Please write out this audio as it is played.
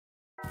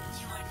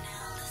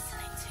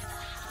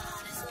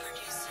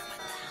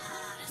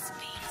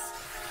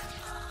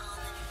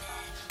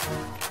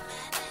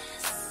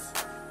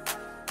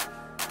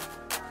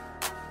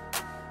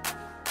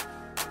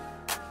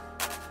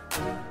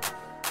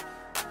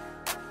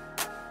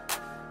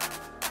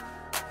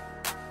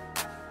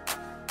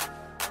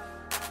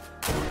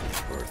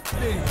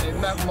Hey,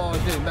 Malcolm all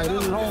day.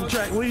 This is home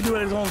track. What do you do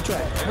at his home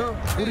track? Huh?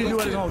 What do you do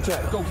at his home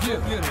track? Go get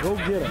it. Go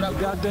get him.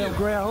 Goddamn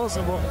Grand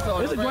Hussle, boy.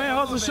 It's a Grand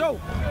Hussle show.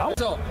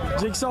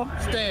 Jigsaw.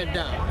 Stand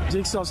down.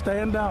 Jigsaw,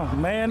 stand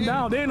down. Man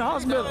down. They in the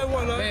hospital.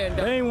 Man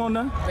down. They ain't want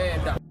nothing.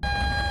 Man down.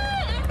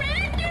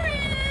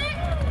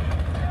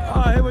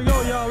 All right, here we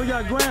go, y'all. We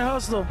got Grand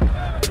Hussle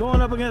going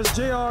up against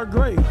J.R.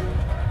 Gray.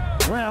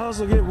 Grand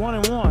Hussle get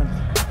 1-1.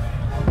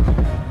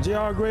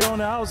 J.R. Gray on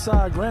the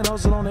outside, Grand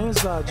Hussle on the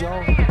inside,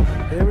 y'all.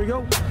 Here we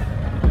go.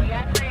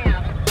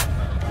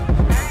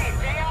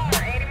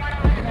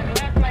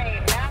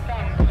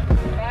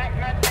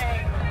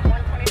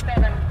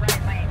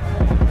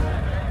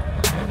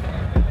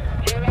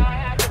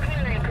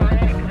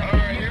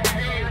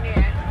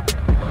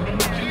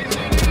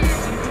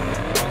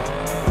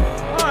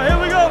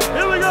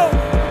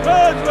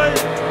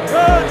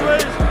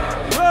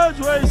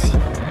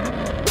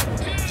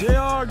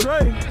 J.R.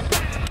 Gray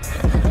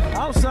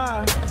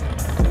outside.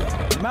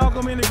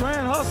 Malcolm in the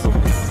Grand Hussle.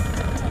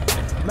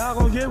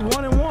 Malcolm get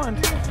 1-1.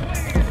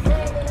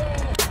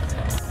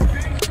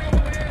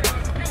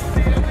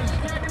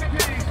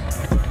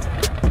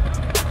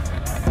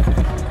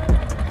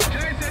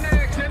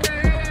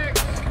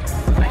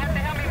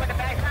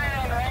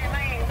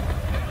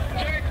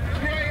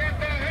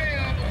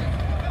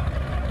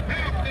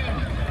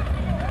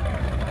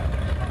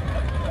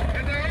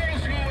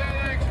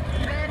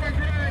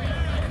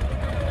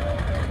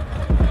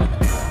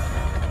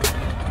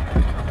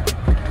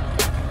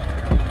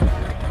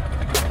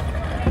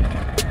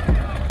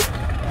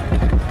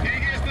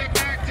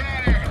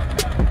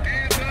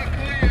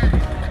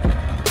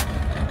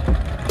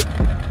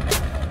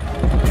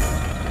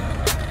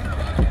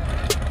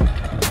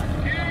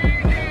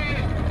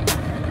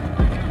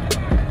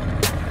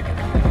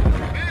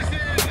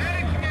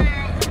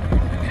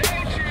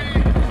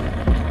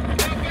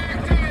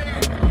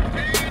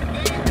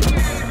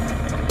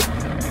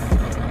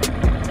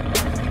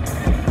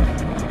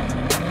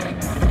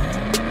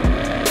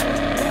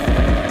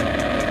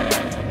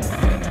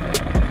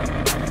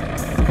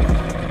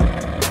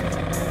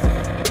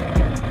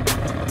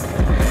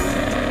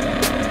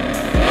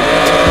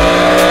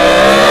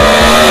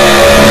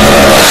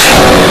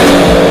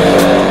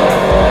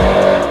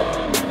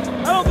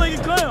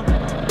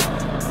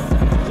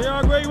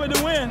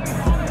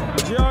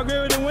 J.R.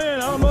 Gray with the win. I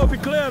don't know if he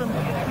cleared him.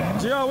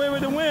 J.R. Gray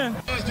with the win.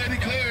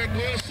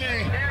 We'll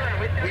see.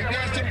 We've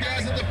got some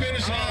guys at the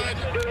finish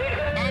line.